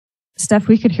Steph,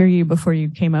 we could hear you before you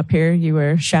came up here. You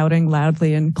were shouting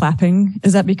loudly and clapping.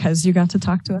 Is that because you got to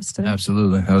talk to us today?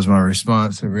 Absolutely. That was my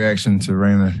response, a reaction to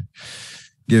Raymond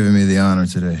giving me the honor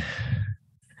today.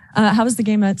 How was the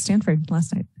game at Stanford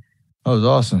last night? Oh, it was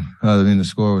awesome. I mean, the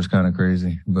score was kind of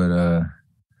crazy, but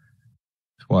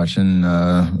watching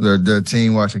their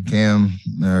team, watching Cam,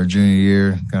 our junior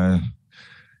year, kind of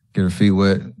get her feet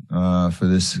wet for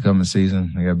this coming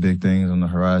season. They got big things on the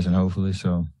horizon, hopefully.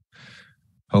 So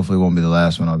hopefully it won't be the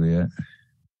last one I'll be at.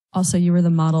 Also, you were the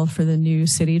model for the new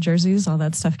city jerseys. All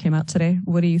that stuff came out today.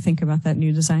 What do you think about that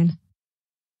new design?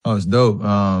 Oh, it's dope.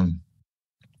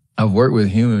 I've worked with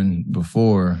Human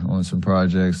before on some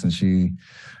projects, and she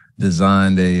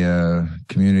designed a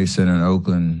community center in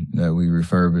Oakland that we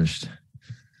refurbished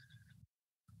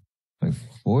like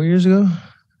 4 years ago.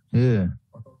 Yeah.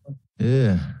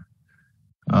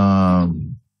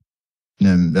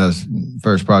 And that was the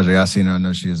first project I seen her. I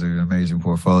know she has an amazing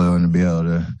portfolio, and to be able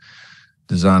to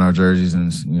design our jerseys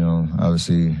and,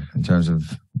 obviously in terms of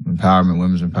empowerment,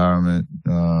 women's empowerment,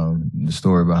 the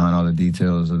story behind all the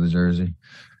details of the jersey.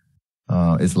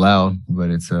 It's loud,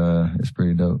 but it's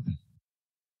pretty dope.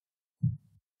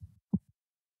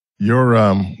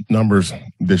 Your numbers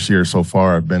this year so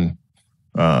far have been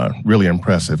really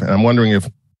impressive, and I'm wondering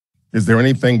is there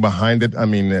anything behind it? I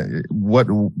mean,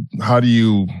 how do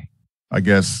you, I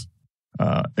guess,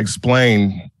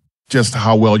 explain just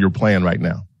how well you're playing right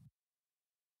now?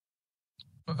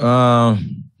 I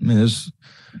mean, there's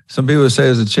some people say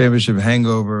it's a championship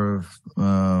hangover of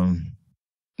how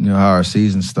our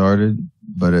season started,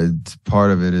 but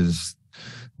part of it is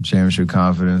championship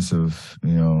confidence of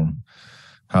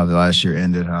how the last year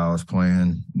ended, how I was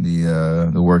playing,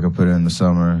 the work I put in the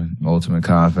summer, ultimate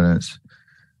confidence,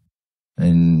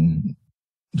 and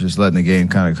just letting the game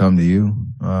kind of come to you.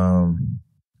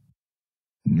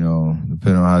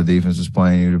 Depending on how the defense is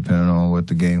playing you, depending on what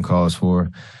the game calls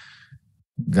for,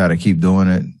 got to keep doing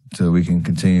it so we can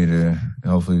continue to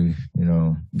hopefully,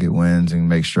 get wins and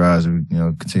make strides.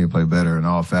 Continue to play better in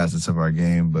all facets of our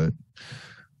game. But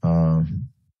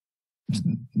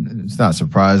it's not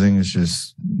surprising. It's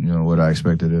just, what I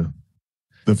expect to do.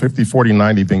 The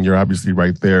 50-40-90 thing, you're obviously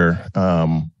right there.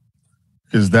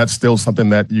 Is that still something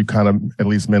that you kind of, at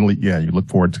least mentally, you look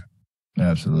forward to?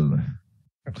 Absolutely.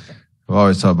 I've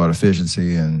always talked about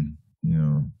efficiency and,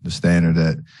 the standard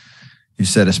that you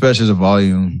set, especially as a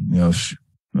volume,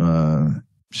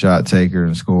 shot taker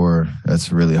and scorer.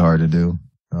 That's really hard to do.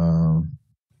 I've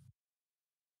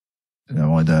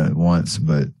only done it once,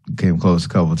 but came close a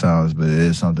couple of times. But it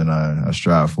is something I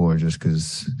strive for, just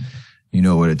because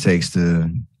what it takes to,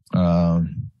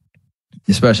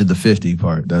 especially the 50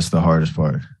 part. That's the hardest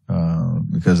part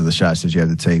because of the shots that you have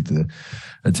to take, the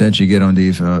attention you get on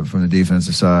from the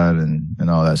defensive side and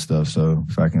all that stuff. So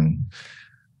if I can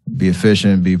be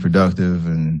efficient, be productive,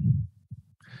 and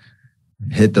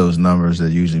hit those numbers,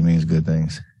 that usually means good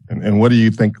things. And what do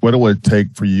you think, what would it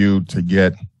take for you to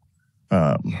get,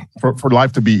 for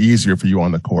life to be easier for you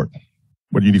on the court?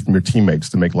 What do you need from your teammates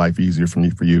to make life easier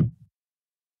for you?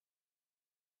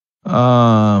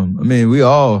 I mean, we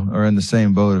all are in the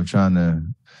same boat of trying to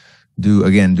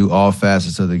do all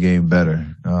facets of the game better.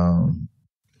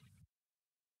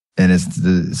 And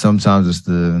sometimes it's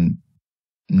the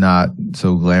not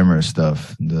so glamorous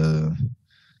stuff, the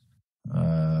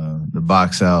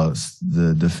box outs,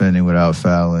 the defending without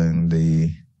fouling,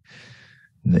 the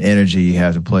energy you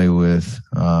have to play with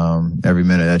every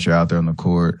minute that you're out there on the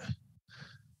court.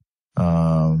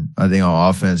 I think on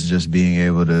offense, just being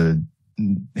able to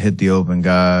hit the open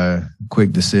guy,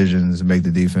 quick decisions, make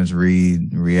the defense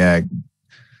react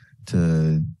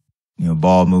to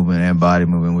ball movement and body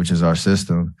movement, which is our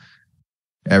system.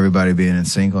 Everybody being in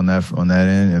sync on that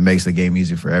end, it makes the game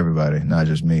easy for everybody, not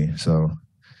just me. So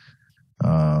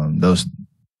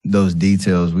those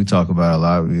details we talk about a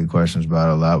lot. We get questions about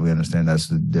it a lot. We understand that's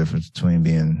the difference between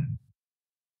being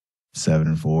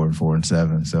 7-4 and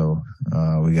 4-7. So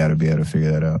we got to be able to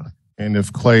figure that out. And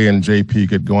if Clay and JP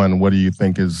get going, what do you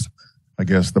think is, I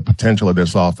guess, the potential of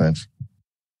this offense?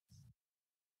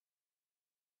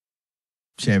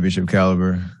 Championship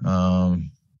caliber.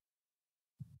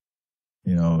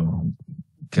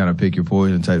 Kind of pick your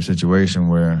poison type situation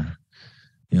where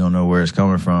you don't know where it's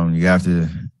coming from. You have to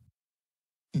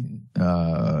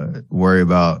worry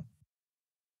about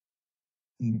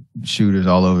shooters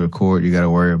all over the court. You got to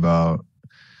worry about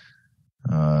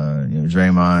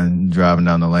Draymond driving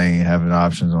down the lane, having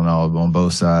options on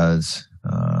both sides.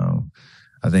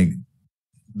 I think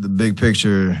the big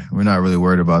picture, we're not really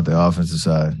worried about the offensive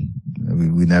side.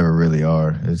 We never really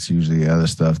are. It's usually other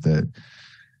stuff that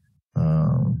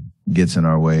gets in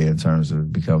our way in terms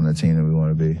of becoming the team that we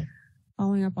want to be.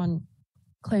 following up on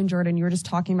Clay and Jordan, you were just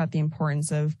talking about the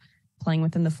importance of playing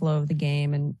within the flow of the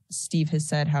game. And Steve has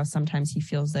said how sometimes he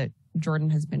feels that Jordan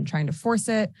has been trying to force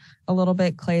it a little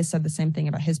bit. Clay has said the same thing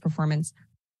about his performance.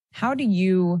 How do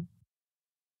you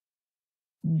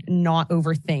not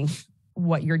overthink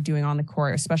what you're doing on the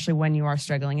court, especially when you are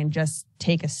struggling, and just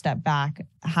take a step back,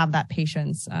 have that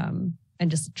patience, and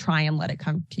just try and let it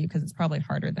come to you? Because it's probably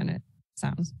harder than it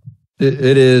sounds.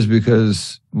 It is,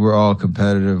 because we're all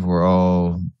competitive. We're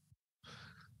all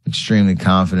extremely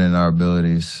confident in our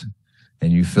abilities,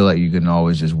 and you feel like you can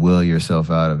always just will yourself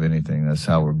out of anything. That's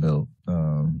how we're built.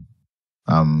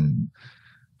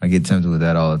 I get tempted with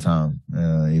that all the time.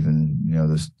 Even,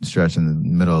 the stretch in the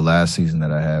middle of last season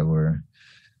that I had, where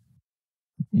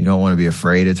you don't want to be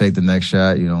afraid to take the next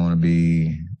shot. You don't want to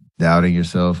be doubting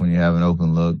yourself when you have an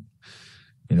open look.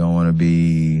 You don't want to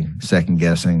be second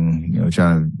guessing,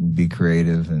 trying to be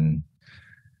creative and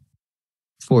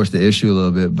force the issue a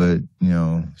little bit, but,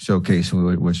 showcase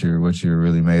what you're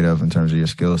really made of in terms of your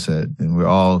skill set. And we're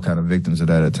all kind of victims of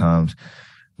that at times.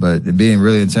 But being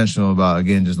really intentional about,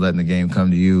 again, just letting the game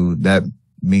come to you, that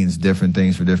means different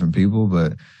things for different people.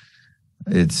 But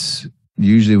it's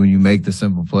usually when you make the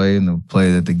simple play and the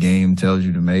play that the game tells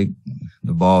you to make,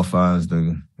 the ball finds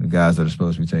the guys that are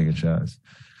supposed to be taking shots.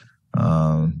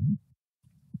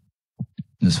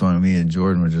 It's funny, me and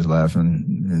Jordan were just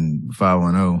laughing in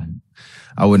 5-1-0.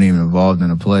 I wasn't even involved in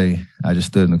a play. I just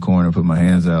stood in the corner, put my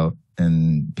hands out,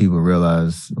 and people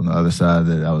realized on the other side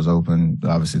that I was open.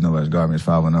 Obviously, nobody's guarding me. It's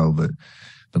 5-0, but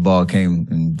the ball came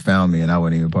and found me, and I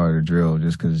wasn't even part of the drill.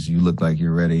 Just because you look like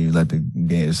you're ready, you let the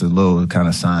game. It's a little kind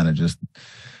of sign of just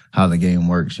how the game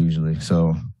works usually. So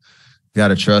you got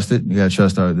to trust it. You got to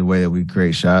trust the way that we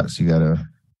create shots. You got to,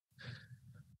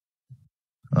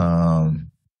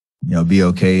 be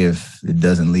okay if it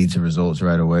doesn't lead to results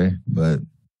right away, but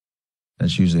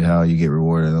that's usually how you get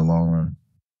rewarded in the long run.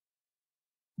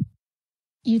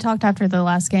 You talked after the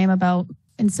last game about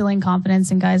instilling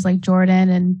confidence in guys like Jordan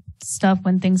and stuff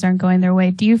when things aren't going their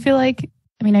way. Do you feel like,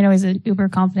 I know he's an uber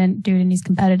confident dude and he's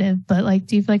competitive, but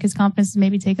do you feel like his confidence is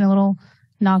maybe taking a little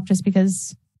knock just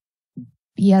because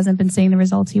he hasn't been seeing the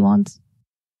results he wants?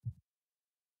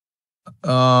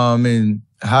 How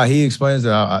he explains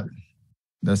it,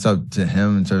 that's up to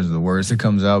him in terms of the words that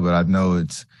comes out, but I know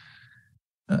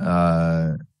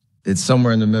it's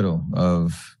somewhere in the middle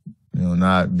of,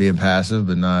 not being passive,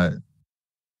 but not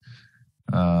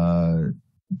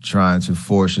trying to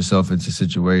force yourself into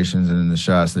situations and in the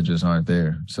shots that just aren't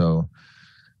there. So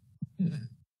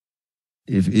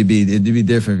if it'd be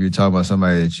different if you're talking about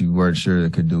somebody that you weren't sure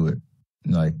that could do it.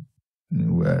 Like, we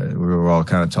were all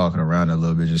kind of talking around it a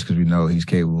little bit just because we know he's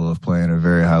capable of playing at a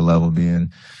very high level,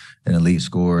 being an elite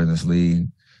scorer in this league,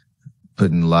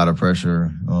 putting a lot of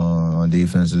pressure on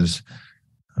defenses.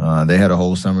 They had a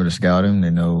whole summer to scout him.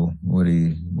 They know what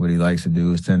he likes to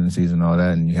do, his tendencies and all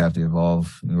that, and you have to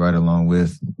evolve right along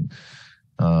with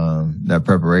that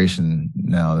preparation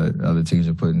now that other teams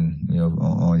are putting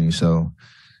on you. So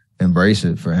embrace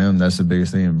it. For him, that's the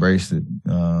biggest thing. Embrace it.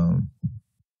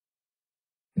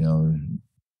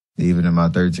 Even in my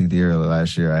 13th year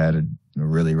last year, I had a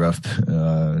really rough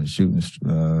shooting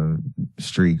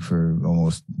streak for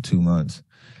almost 2 months.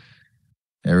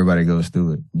 Everybody goes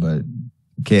through it, but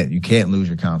you can't lose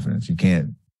your confidence. You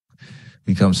can't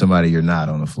become somebody you're not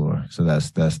on the floor. So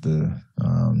that's the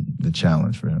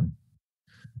challenge for him.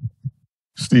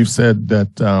 Steve said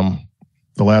that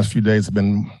the last few days have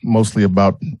been mostly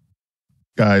about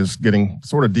guys getting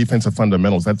sort of defensive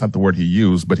fundamentals. That's not the word he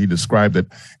used, but he described it,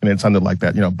 and it sounded like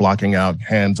that. Blocking out,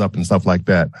 hands up, and stuff like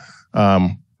that.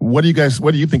 What do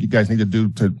you think you guys need to do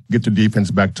to get your defense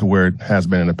back to where it has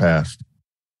been in the past?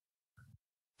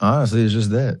 Honestly, it's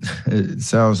just that. It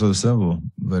sounds so simple,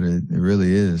 but it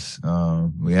really is.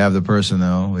 We have the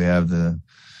personnel. We have the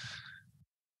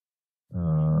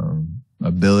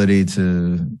ability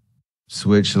to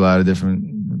switch do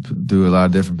a lot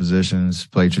of different positions,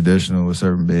 play traditional with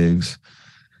certain bigs,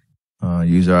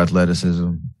 use our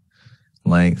athleticism,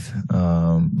 length.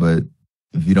 But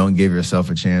if you don't give yourself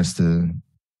a chance to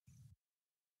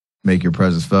make your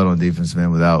presence felt on defensive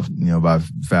end without, by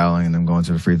fouling and them going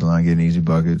to the free throw line, getting easy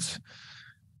buckets,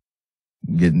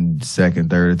 getting second,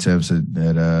 third attempts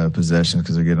at possessions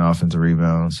because they're getting offensive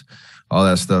rebounds, all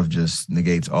that stuff just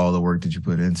negates all the work that you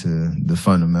put into the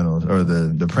fundamentals or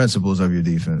the principles of your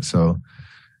defense. So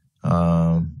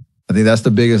I think that's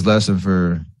the biggest lesson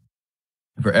for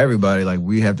everybody. Like,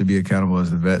 we have to be accountable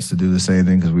as the vets to do the same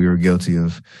thing because we were guilty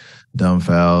of dumb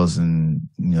fouls and,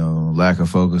 lack of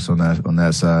focus on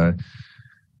that side.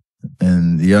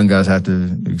 And the young guys have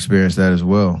to experience that as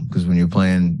well, because when you're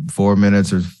playing 4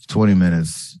 minutes or 20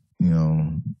 minutes,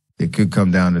 it could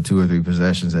come down to 2 or 3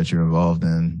 possessions that you're involved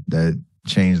in that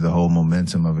change the whole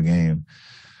momentum of a game.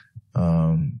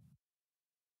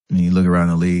 You look around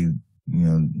the league,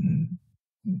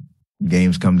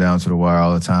 games come down to the wire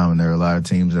all the time, and there are a lot of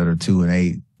teams that are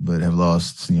 2-8 but have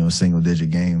lost, single-digit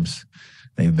games.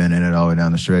 They've been in it all the way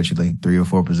down the stretch. You think 3 or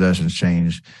 4 possessions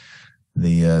change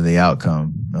the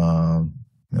outcome,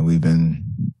 and we've been,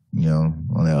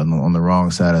 on the wrong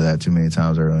side of that too many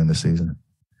times early in the season.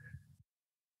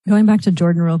 Going back to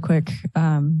Jordan real quick,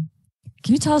 can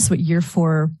you tell us what year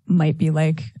 4 might be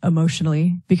like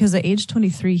emotionally? Because at age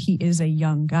 23, he is a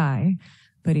young guy,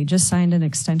 but he just signed an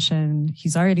extension.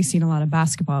 He's already seen a lot of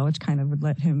basketball, which kind of would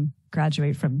let him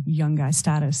graduate from young guy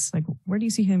status. Like, where do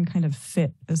you see him kind of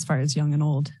fit as far as young and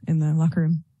old in the locker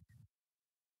room?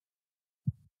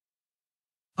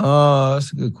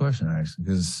 That's a good question, actually,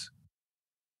 because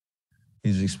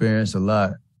he's experienced a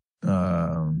lot.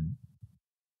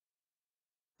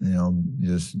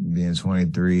 Just being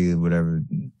 23, whatever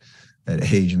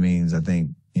that age means, I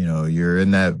think, you're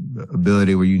in that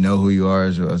ability where you know who you are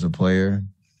as a player.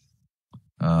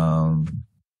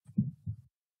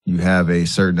 You have a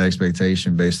certain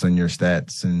expectation based on your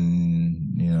stats and,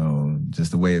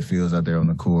 just the way it feels out there on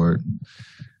the court,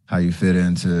 how you fit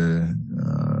into,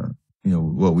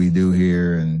 what we do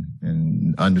here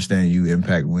and understand you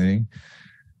impact winning.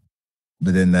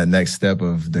 But then that next step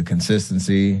of the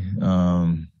consistency,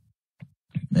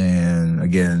 and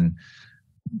again,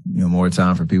 more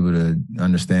time for people to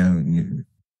understand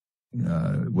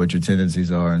what your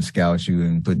tendencies are and scout you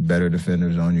and put better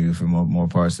defenders on you for more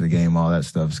parts of the game. All that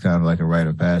stuff is kind of like a rite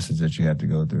of passage that you have to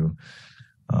go through.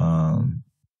 And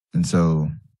so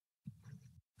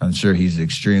I'm sure he's an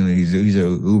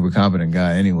uber competent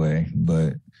guy anyway,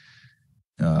 but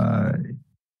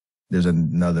there's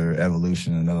another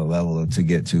evolution, another level to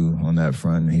get to on that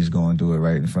front, and he's going through it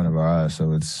right in front of our eyes.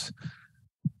 So it's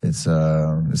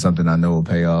something I know will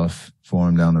pay off for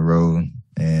him down the road,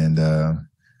 and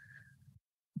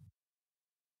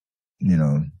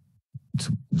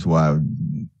it's why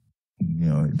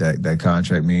that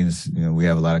contract means we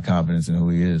have a lot of confidence in who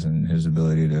he is and his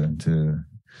ability to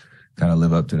kind of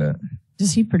live up to that.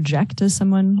 Does he project as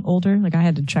someone older? Like, I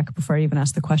had to check before I even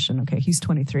asked the question. Okay, he's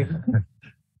 23.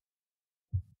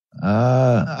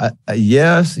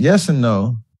 Yes and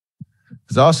no.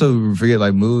 Because also forget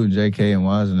like Mood, JK, and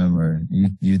Wise and them are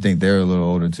you think they're a little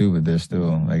older too, but they're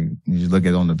still like you just look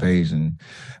at it on the page. And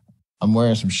I'm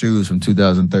wearing some shoes from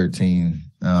 2013.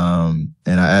 And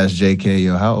I asked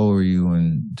JK, how old were you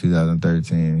in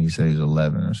 2013? He said he's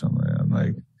 11 or something like that. I'm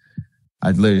like,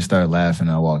 I literally started laughing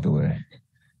and I walked away.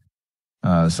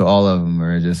 So all of them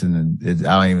are just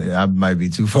I might be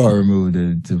too far removed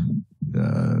to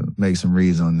make some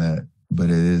reads on that, but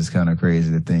it is kind of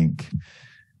crazy to think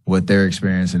what they're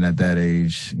experiencing at that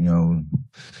age.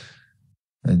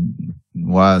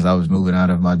 Wise, I was moving out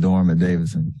of my dorm at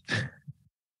Davidson.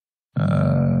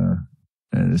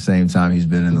 At the same time, he's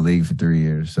been in the league for 3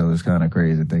 years. So it's kind of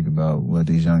crazy to think about what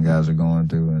these young guys are going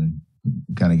through, and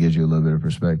kind of gives you a little bit of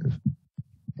perspective.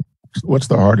 What's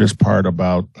the hardest part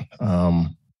about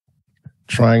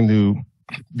trying to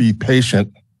be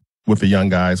patient with the young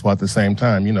guys while at the same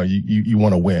time, you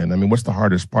want to win? I mean, what's the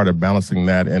hardest part of balancing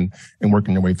that and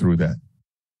working your way through that?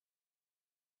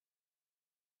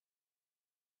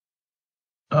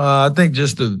 I think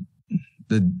just the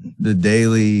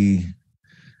daily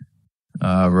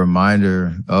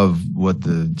reminder of what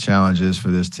the challenge is for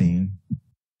this team.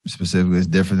 Specifically, it's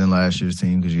different than last year's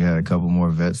team because you had a couple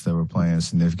more vets that were playing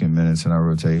significant minutes in our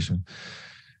rotation.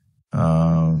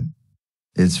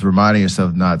 It's reminding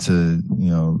yourself not to,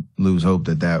 lose hope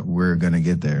that we're going to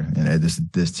get there, and that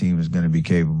this team is going to be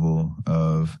capable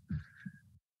of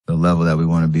the level that we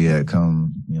want to be at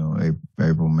come,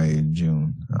 April, May,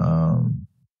 June.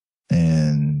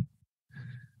 And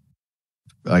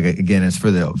like again, it's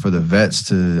for the vets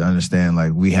to understand.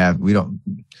 Like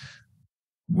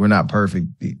we're not perfect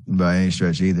by any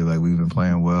stretch either. Like we've been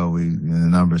playing well. The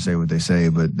numbers say what they say,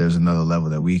 but there's another level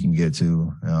that we can get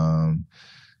to,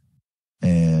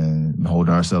 and hold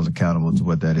ourselves accountable to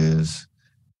what that is.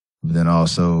 But then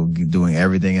also doing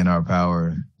everything in our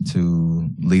power to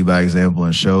lead by example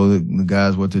and show the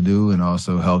guys what to do, and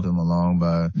also help them along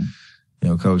by,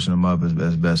 coaching them up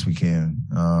as best we can,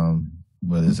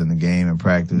 whether it's in the game and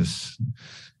practice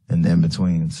and the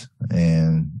in-betweens.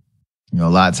 And, a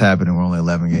lot's happening. We're only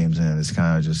 11 games in. It's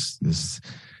kind of just this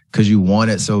because you want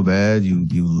it so bad. You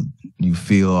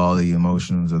feel all the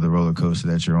emotions of the roller coaster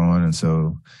that you're on, and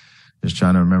so just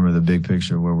trying to remember the big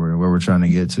picture where we're trying to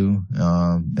get to,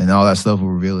 and all that stuff will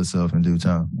reveal itself in due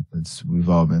time. We've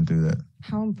all been through that.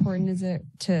 How important is it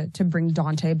to bring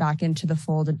Dante back into the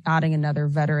fold and adding another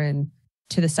veteran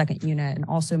to the second unit, and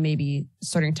also maybe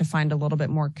starting to find a little bit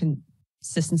more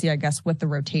consistency, I guess, with the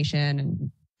rotation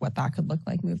and what that could look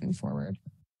like moving forward?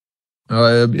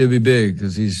 It'd be big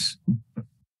because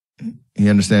he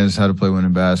understands how to play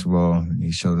winning basketball.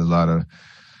 He showed a lot of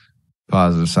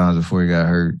positive signs before he got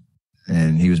hurt,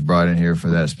 and he was brought in here for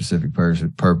that specific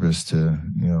purpose to,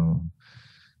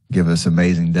 give us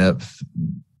amazing depth,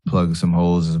 plug some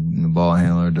holes as a ball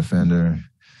handler, defender,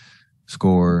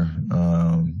 scorer,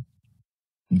 and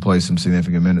play some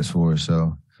significant minutes for us.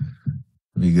 So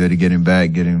it'd be good to get him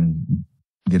back, get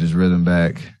his rhythm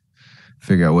back,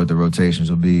 figure out what the rotations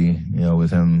will be,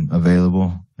 with him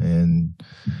available. And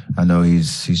I know he's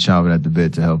chomping at the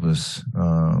bit to help us.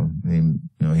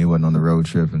 He wasn't on the road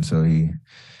trip, and so he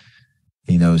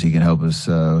knows he can help us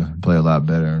play a lot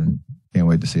better, and can't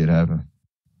wait to see it happen.